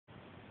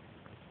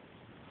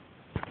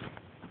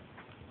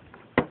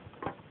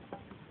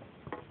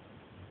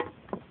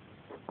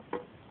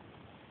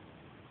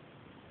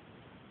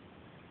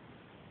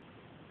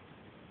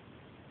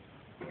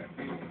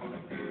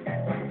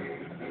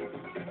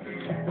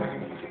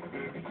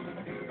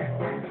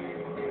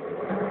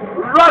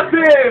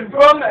rushing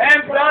from the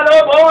inside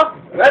of us.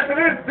 That's an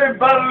instant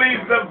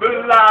belief that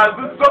belies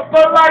the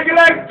suffer like an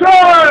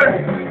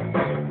turn.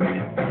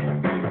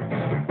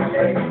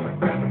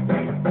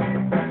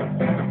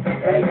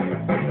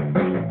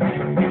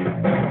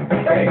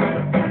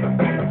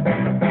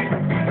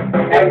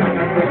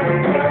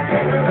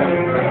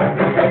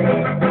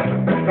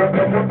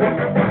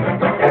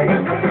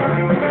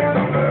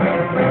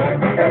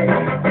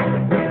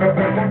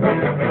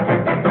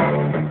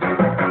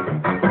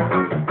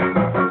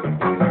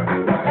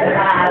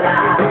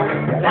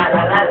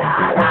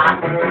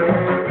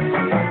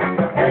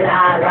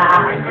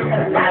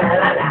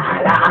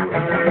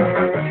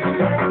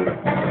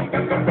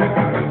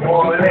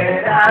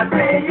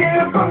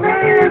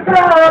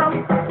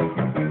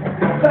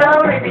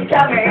 Slowly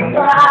becoming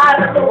out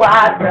of the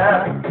water,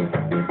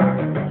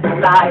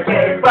 like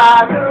a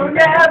frog who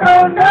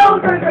never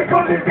knows when the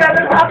cold is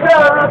getting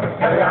hotter.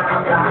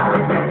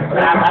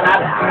 La la la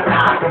la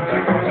la,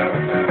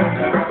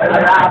 la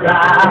la la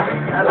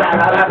la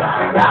la la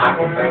la.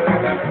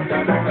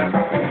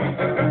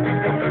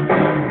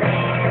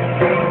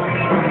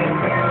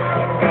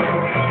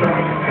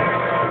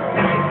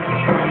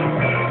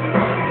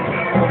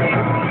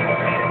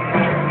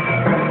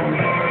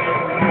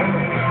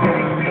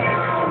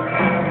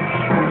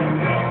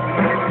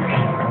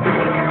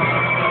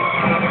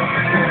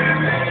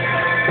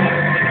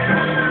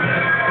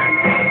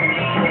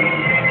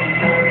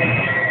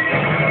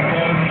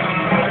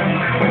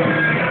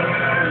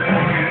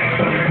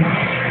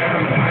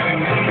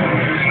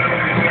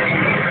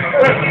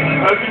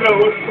 You know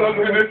what's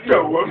something to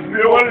show up,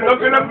 you want to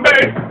look in the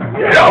face,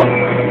 yo!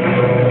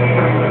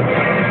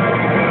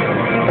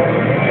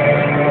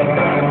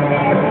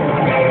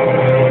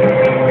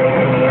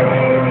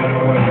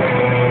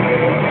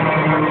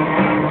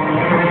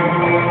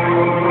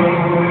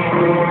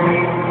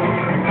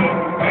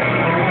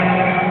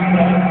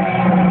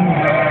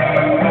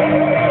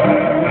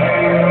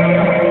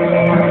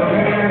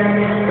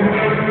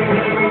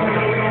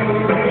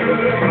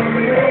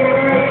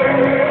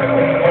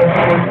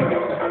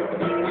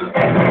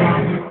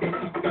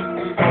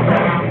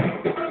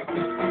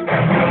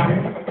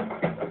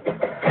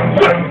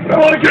 I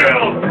want to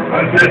kill!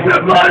 This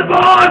is my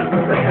boss!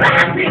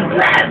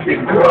 Classic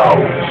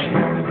gross!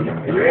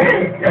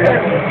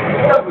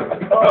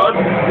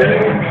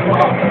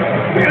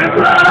 Get it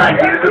right!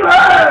 Get it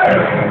right!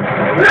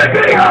 We're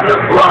getting out of the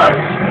brush!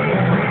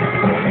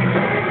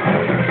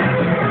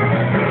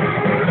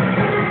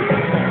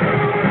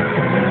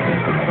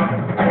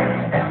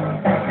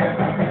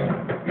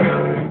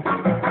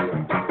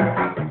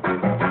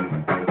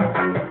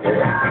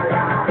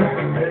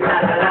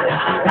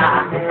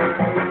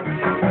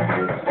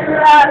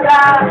 La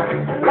la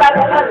la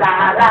la la la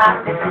la.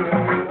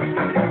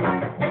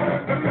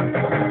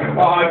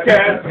 I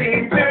can't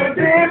seem to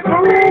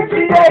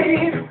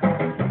differentiate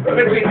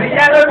between the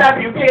yellow that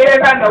you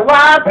give and the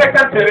wild that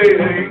I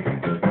take.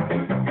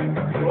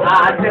 I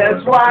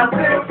just want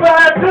to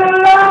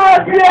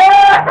fertilize you.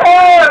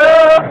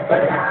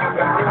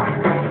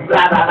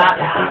 La la la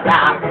la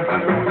la.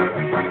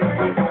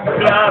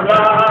 La la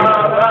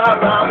la la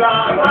la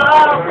la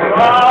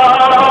la.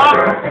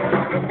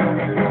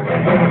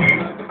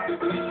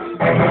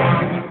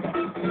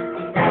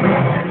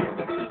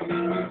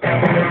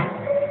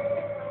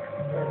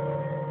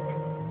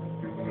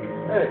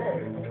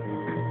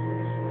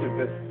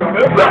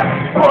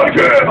 One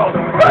girl,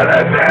 but I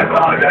said my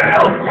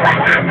nail.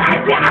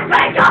 Just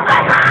take off my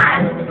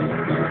hand.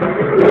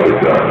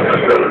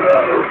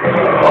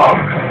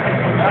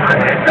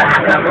 It's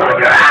time to put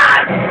your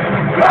hand.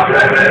 Come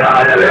living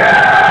on the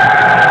edge.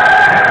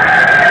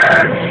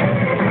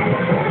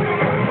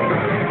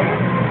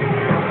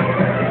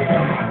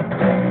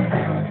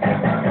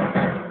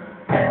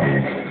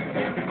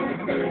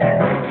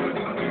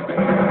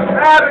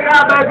 Having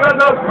out my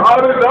brother,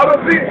 I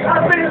see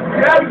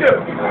you.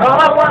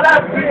 What I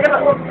see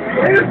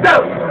is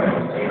dope.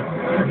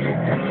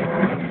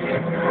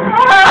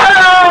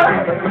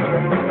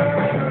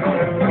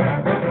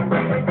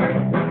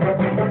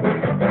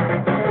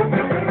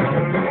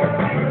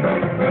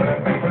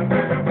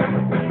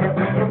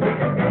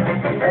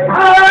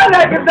 I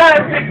like a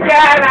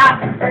together.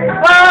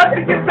 Oh,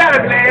 chicken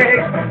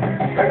sandwich.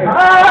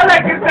 Oh,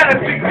 like a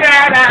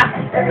together.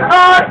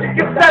 Oh,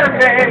 chicken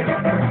sandwich.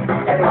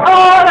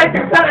 Oh, like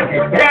a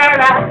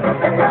together.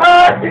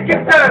 Oh, chicken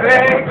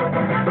sandwich.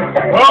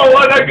 Oh,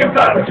 I like a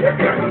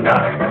chicken.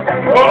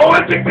 Oh, a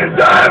chicken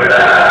sandwich.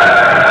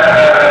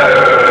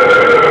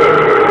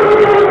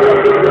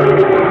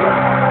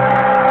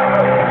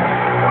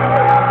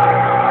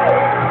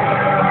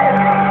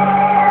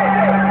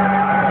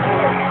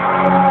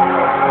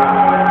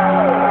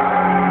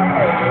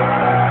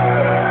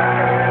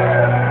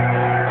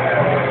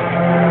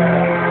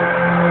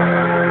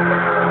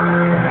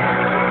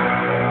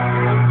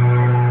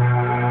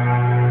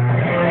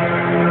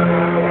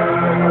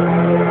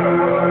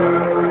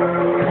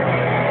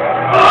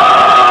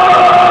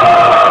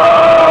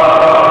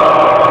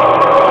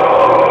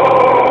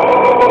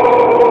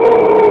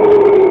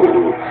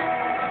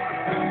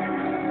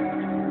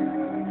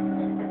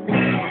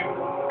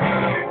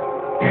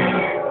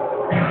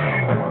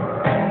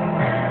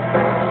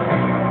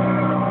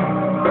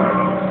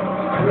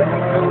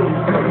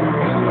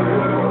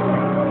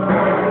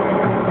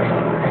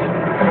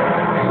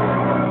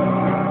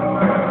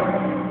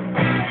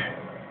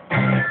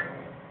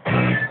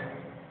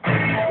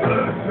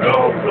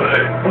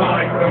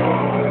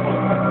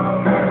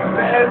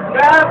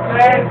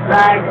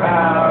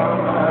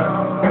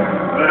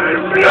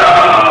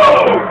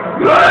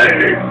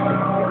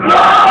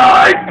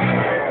 Light!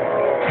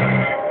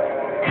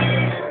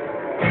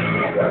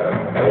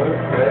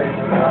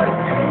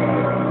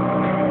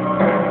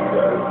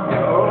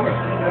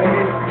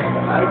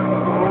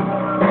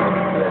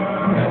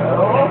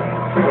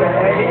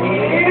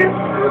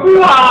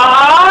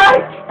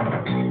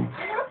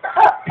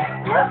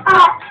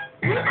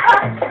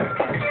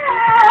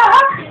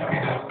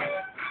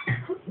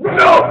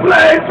 No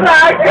place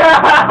like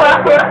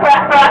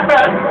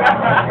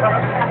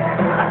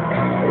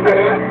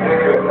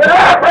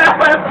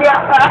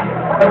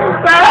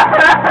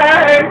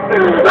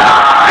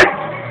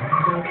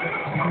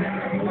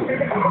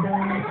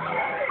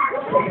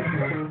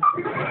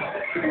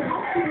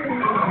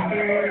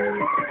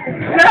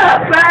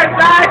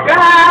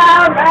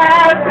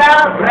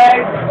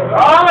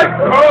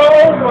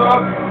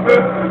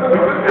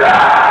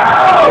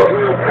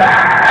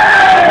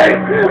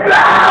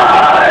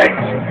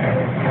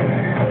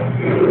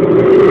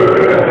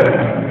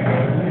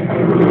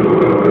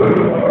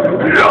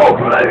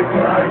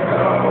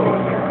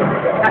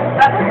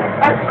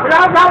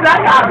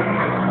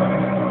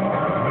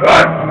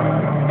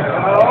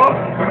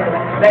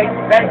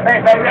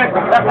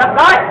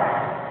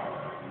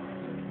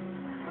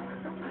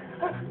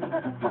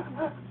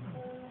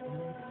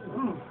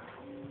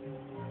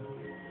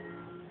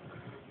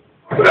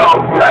No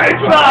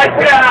place like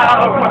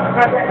home!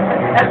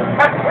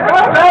 No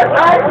place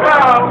like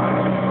home!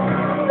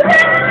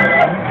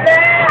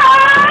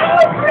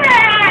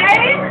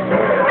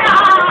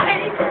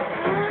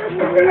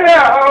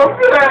 No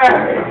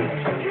place!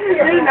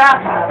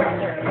 Enough!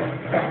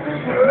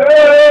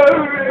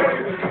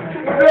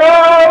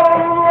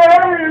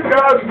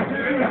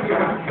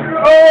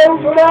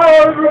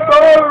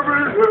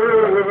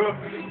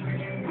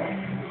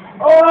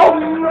 Oh,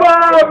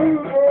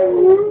 Mom!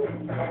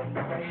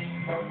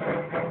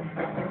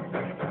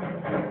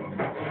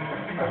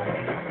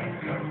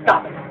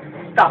 Stop it.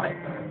 Stop it.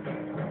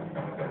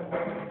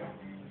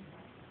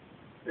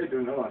 Hey,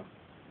 doing on.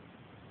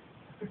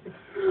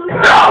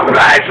 No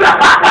place